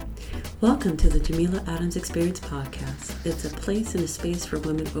Welcome to the Jamila Adams Experience Podcast. It's a place and a space for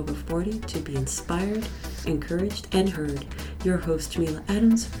women over 40 to be inspired, encouraged, and heard. Your host, Jamila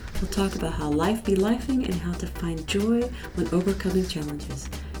Adams, will talk about how life be lifing and how to find joy when overcoming challenges.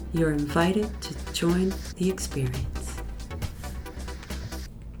 You're invited to join the experience.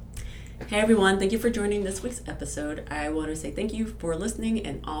 Hey everyone, thank you for joining this week's episode. I want to say thank you for listening,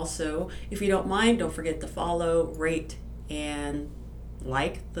 and also, if you don't mind, don't forget to follow, rate, and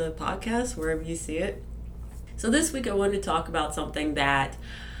like the podcast wherever you see it. So this week I wanted to talk about something that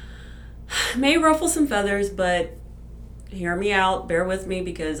may ruffle some feathers, but hear me out, bear with me,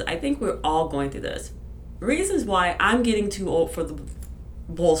 because I think we're all going through this. Reasons why I'm getting too old for the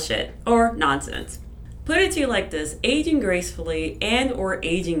bullshit or nonsense. Put it to you like this: aging gracefully and or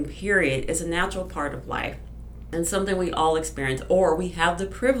aging period is a natural part of life and something we all experience, or we have the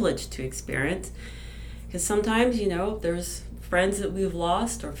privilege to experience, because sometimes, there's friends that we've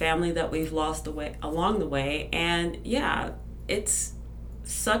lost or family that we've lost along the way, and yeah, it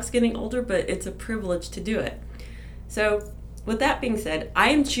sucks getting older, but it's a privilege to do it. So with that being said,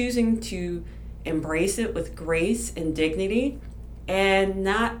 I am choosing to embrace it with grace and dignity and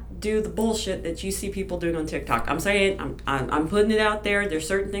not do the bullshit that you see people doing on TikTok. I'm saying, I'm putting it out there. There's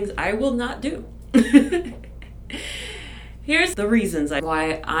certain things I will not do. Here's the reasons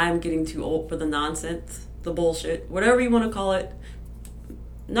why I'm getting too old for the nonsense, the bullshit, whatever you want to call it.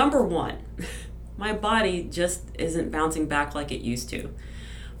 Number one, my body just isn't bouncing back like it used to.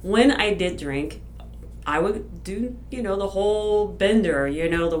 When I did drink, I would do, the whole bender,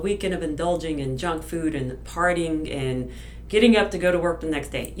 the weekend of indulging in junk food and partying and getting up to go to work the next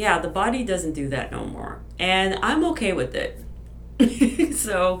day. Yeah, the body doesn't do that no more. And I'm okay with it.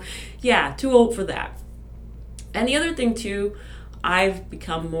 So, yeah, too old for that. And the other thing too, I've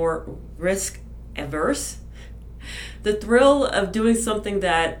become more risk averse. The thrill of doing something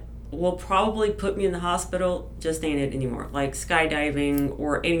that will probably put me in the hospital just ain't it anymore. Like skydiving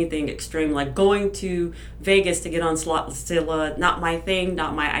or anything extreme, like going to Vegas to get on Slotzilla. Not my thing,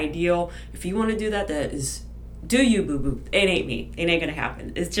 not my ideal. If you want to do that, that is, do you, boo-boo. It ain't me. It ain't gonna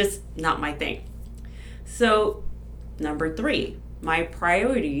happen. It's just not my thing. So, number three, my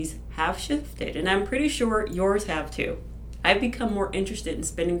priorities have shifted, and I'm pretty sure yours have too. I've become more interested in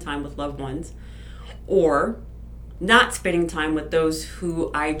spending time with loved ones, or not spending time with those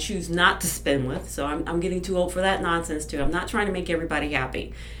who I choose not to spend with. So I'm getting too old for that nonsense too. I'm not trying to make everybody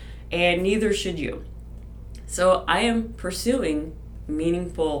happy, and neither should you. So I am pursuing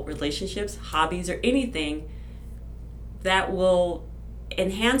meaningful relationships, hobbies, or anything that will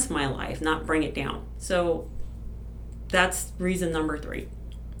enhance my life, not bring it down. So that's reason number three.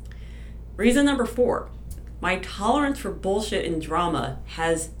 Reason number four, my tolerance for bullshit and drama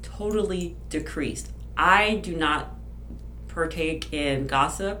has totally decreased. I do not partake in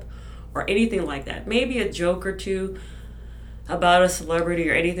gossip or anything like that. Maybe a joke or two about a celebrity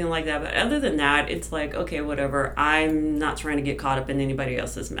or anything like that. But other than that, it's like, okay, whatever. I'm not trying to get caught up in anybody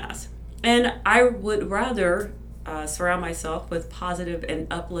else's mess. And I would rather surround myself with positive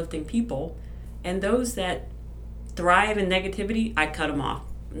and uplifting people. And those that thrive in negativity, I cut them off.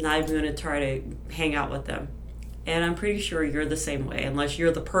 I'm not even going to try to hang out with them. And I'm pretty sure you're the same way, unless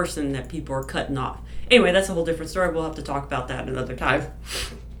you're the person that people are cutting off. Anyway, that's a whole different story. We'll have to talk about that another time.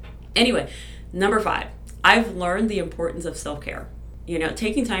 Anyway, number five, I've learned the importance of self-care.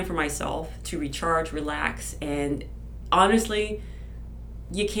 Taking time for myself to recharge, relax, and honestly,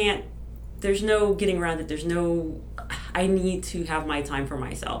 there's no getting around it. I need to have my time for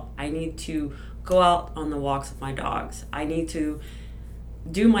myself. I need to go out on the walks with my dogs. I need to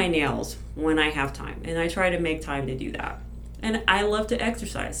do my nails when I have time, and I try to make time to do that. And I love to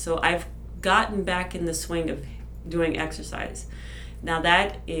exercise, so I've gotten back in the swing of doing exercise. Now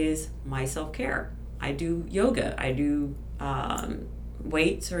that is my self-care. I do yoga, I do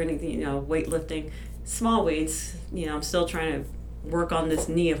weights or anything, weightlifting, small weights. I'm still trying to work on this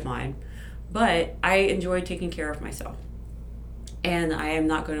knee of mine, but I enjoy taking care of myself, and I am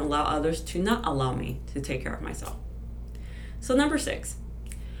not going to allow others to not allow me to take care of myself. So number six,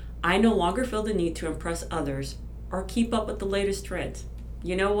 I no longer feel the need to impress others or keep up with the latest trends.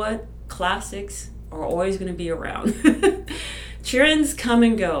 You know what? Classics are always going to be around. Trends come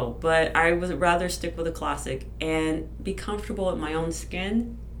and go, but I would rather stick with a classic and be comfortable in my own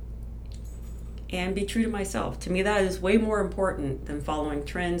skin and be true to myself. To me, that is way more important than following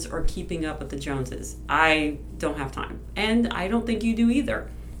trends or keeping up with the Joneses. I don't have time, and I don't think you do either.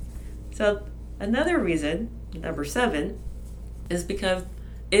 So another reason, number seven,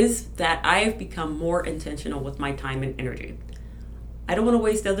 is that I have become more intentional with my time and energy. I don't want to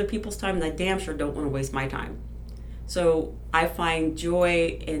waste other people's time, and I damn sure don't want to waste my time. So I find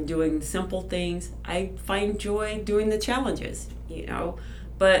joy in doing simple things. I find joy doing the challenges,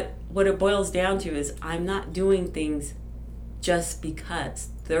 But what it boils down to is I'm not doing things just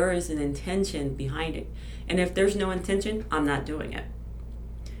because. There is an intention behind it. And if there's no intention, I'm not doing it.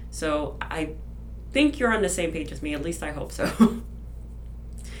 So I think you're on the same page as me. At least I hope so.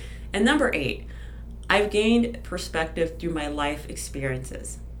 And number 8, I've gained perspective through my life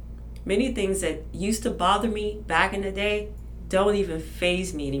experiences. Many things that used to bother me back in the day don't even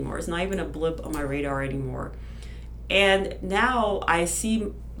faze me anymore. It's not even a blip on my radar anymore. And now I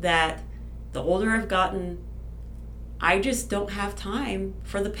see that the older I've gotten, I just don't have time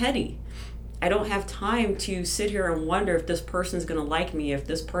for the petty. I don't have time to sit here and wonder if this person's going to like me, if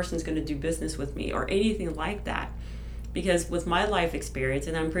this person's going to do business with me, or anything like that. Because with my life experience,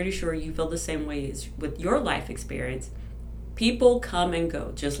 and I'm pretty sure you feel the same way as with your life experience, people come and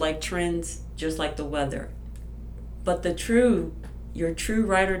go, just like trends, just like the weather. But your true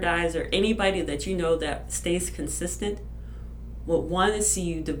ride or dies, or anybody that you know that stays consistent, will want to see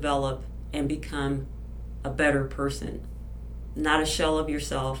you develop and become a better person, not a shell of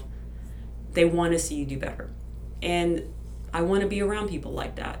yourself. They want to see you do better. And I want to be around people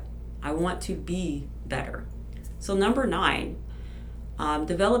like that. I want to be better. So number 9,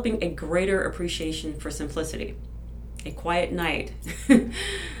 developing a greater appreciation for simplicity. A quiet night,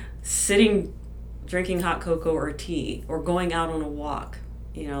 sitting, drinking hot cocoa or tea, or going out on a walk.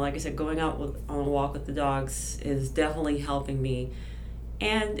 Like I said, going out on a walk with the dogs is definitely helping me.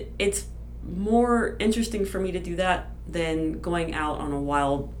 And it's more interesting for me to do that than going out on a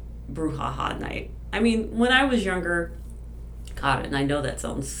wild brouhaha night. I mean, when I was younger, God, and I know that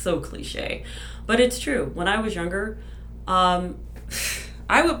sounds so cliche, but it's true. When I was younger, I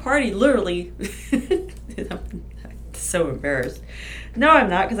would party literally. I'm so embarrassed. No, I'm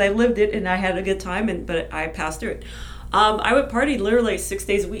not, because I lived it and I had a good time, but I passed through it. I would party literally 6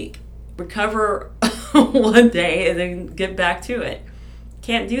 days a week, recover one day, and then get back to it.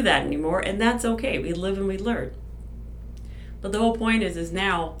 Can't do that anymore, and that's okay. We live and we learn. But the whole point is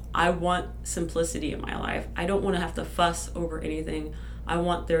now I want simplicity in my life. I don't want to have to fuss over anything. I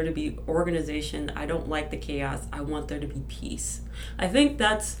want there to be organization. I don't like the chaos. I want there to be peace. I think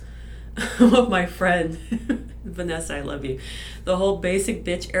that's what my friend, Vanessa, I love you. The whole basic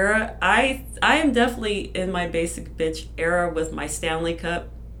bitch era. I am definitely in my basic bitch era with my Stanley Cup.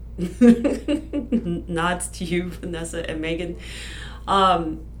 Nods to you, Vanessa and Megan.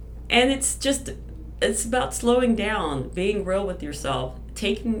 And it's about slowing down, being real with yourself,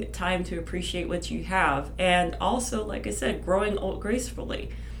 taking time to appreciate what you have, and also, like I said, growing old gracefully.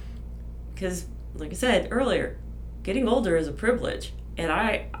 Because, like I said earlier, getting older is a privilege, and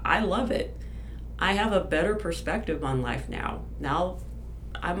I love it. I have a better perspective on life now.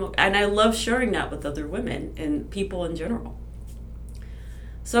 And I love sharing that with other women and people in general.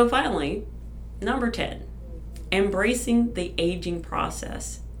 So finally, number 10, embracing the aging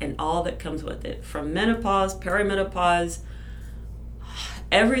process and all that comes with it, from menopause, perimenopause,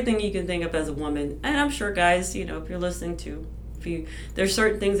 everything you can think of as a woman. And I'm sure, guys, if you're listening to, there's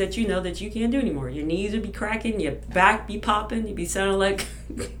certain things that that you can't do anymore. Your knees would be cracking, your back be popping, you'd be sounding like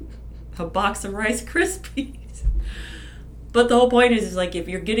a box of Rice Krispies. But the whole point is like, if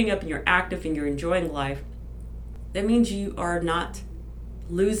you're getting up and you're active and you're enjoying life, that means you are not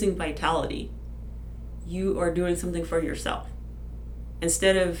losing vitality. You are doing something for yourself.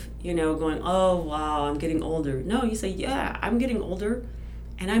 Instead of, going, oh, wow, I'm getting older. No, you say, yeah, I'm getting older,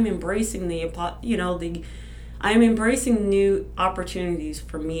 and I'm embracing I'm embracing new opportunities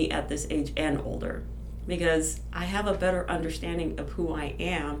for me at this age and older, because I have a better understanding of who I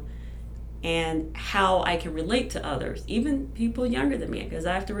am and how I can relate to others, even people younger than me, because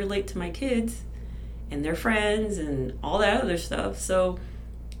I have to relate to my kids and their friends and all that other stuff. So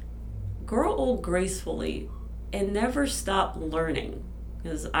grow old gracefully and never stop learning.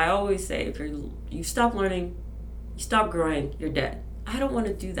 Because I always say, if you stop learning, you stop growing, you're dead. I don't want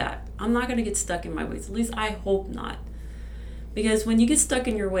to do that. I'm not going to get stuck in my ways. At least I hope not. Because when you get stuck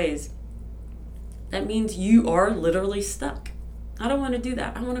in your ways, that means you are literally stuck. I don't want to do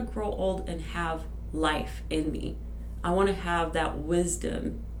that. I want to grow old and have life in me. I want to have that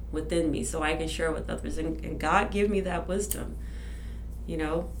wisdom within me so I can share with others. And God give me that wisdom.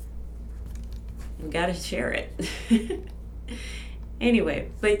 You got to share it. Anyway,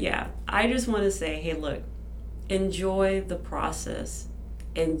 but yeah, I just want to say, hey, look, enjoy the process.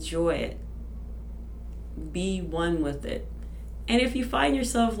 Enjoy it. Be one with it. And if you find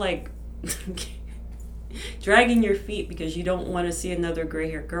yourself like dragging your feet because you don't want to see another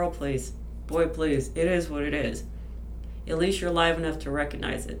gray-haired girl, please, boy, please, it is what it is. At least you're alive enough to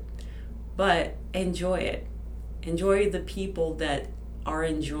recognize it. But enjoy it. Enjoy the people that are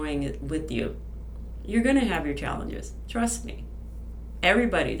enjoying it with you. You're going to have your challenges. Trust me.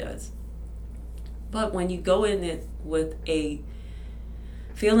 Everybody does. But when you go in it with a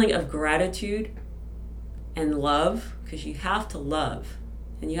feeling of gratitude and love, because you have to love,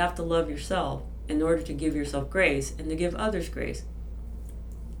 and you have to love yourself in order to give yourself grace and to give others grace.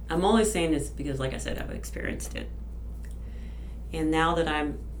 I'm only saying this because, like I said, I've experienced it. And now that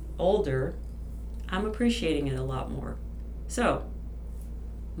I'm older, I'm appreciating it a lot more. So,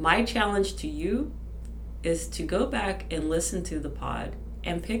 my challenge to you is to go back and listen to the pod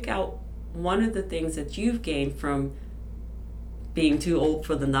and pick out one of the things that you've gained from being too old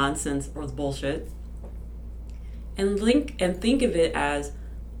for the nonsense or the bullshit, and think of it as,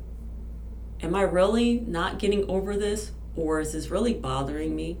 am I really not getting over this, or is this really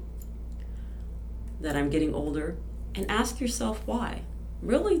bothering me that I'm getting older? And ask yourself why.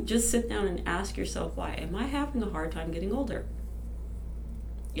 Really just sit down and ask yourself why. Am I having a hard time getting older?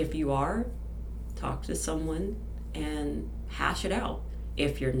 If you are, talk to someone and hash it out.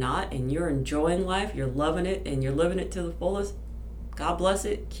 If you're not and you're enjoying life, you're loving it and you're living it to the fullest, God bless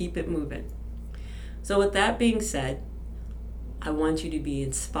it, keep it moving. So with that being said, I want you to be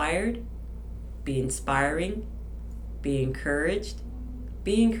inspired, be inspiring, be encouraged,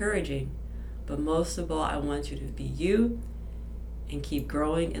 be encouraging. But most of all, I want you to be you and keep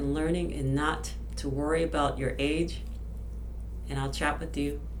growing and learning and not to worry about your age. And I'll chat with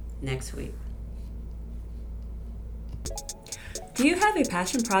you next week. Do you have a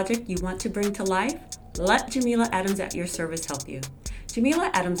passion project you want to bring to life? Let Jamila Adams at Your Service help you. Jamila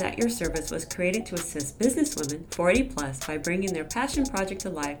Adams at Your Service was created to assist businesswomen 40 plus by bringing their passion project to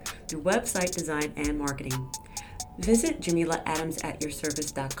life through website design and marketing. Visit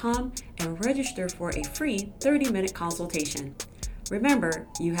JamilaAdamsAtYourService.com and register for a free 30-minute consultation. Remember,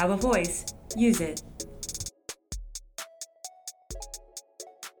 you have a voice. Use it.